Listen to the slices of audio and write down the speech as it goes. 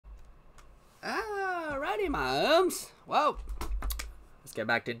Alrighty, moms. Well, let's get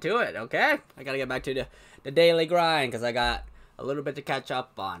back into it, okay? I gotta get back to the daily grind because I got a little bit to catch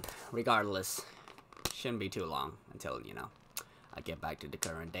up on. Regardless, shouldn't be too long until, you know, I get back to the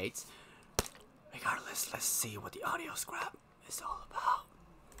current dates. Regardless, let's see what the audio scrap is all about.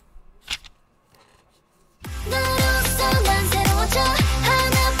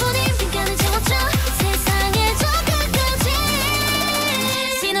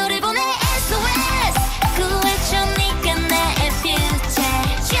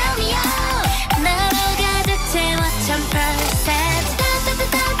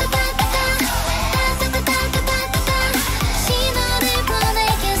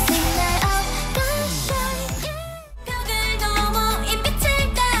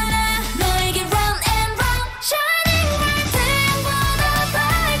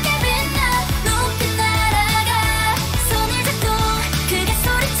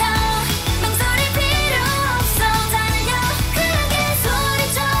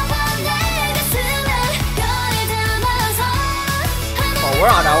 We're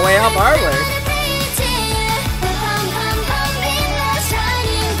on our way up, aren't we?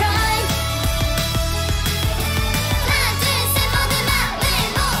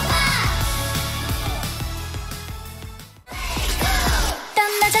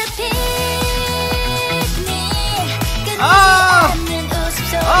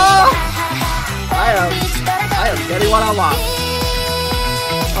 I am getting what I want.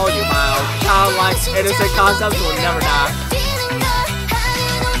 Told you, my childlike, innocent concepts will never die.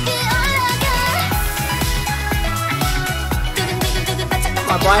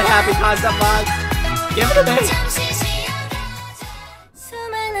 My bright, happy concept vibes. Give it a minute.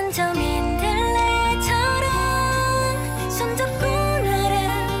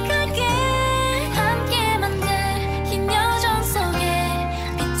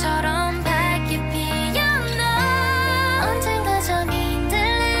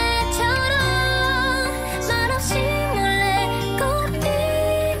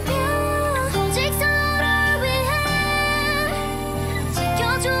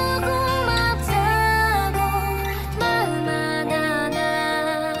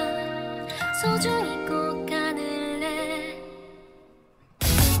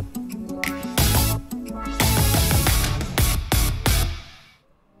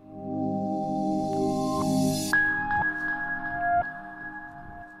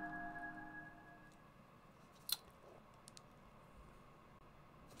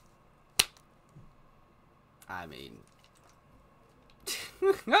 I mean,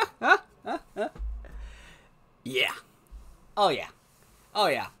 yeah. Oh yeah. Oh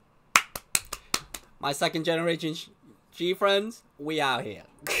yeah. My second generation G friends, we out here.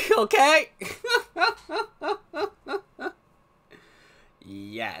 Okay?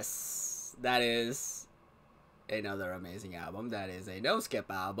 Yes. That is another amazing album. That is a no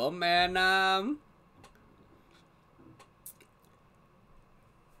skip album, and I'm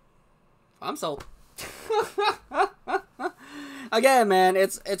sold. Again, man,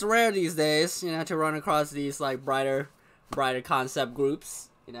 it's rare these days, you know, to run across these like brighter concept groups,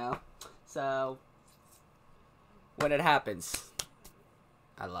 you know. So when it happens,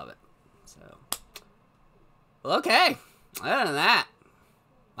 I love it. So, well, okay. Other than that,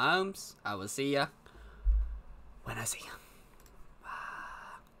 moms, I will see ya when I see ya.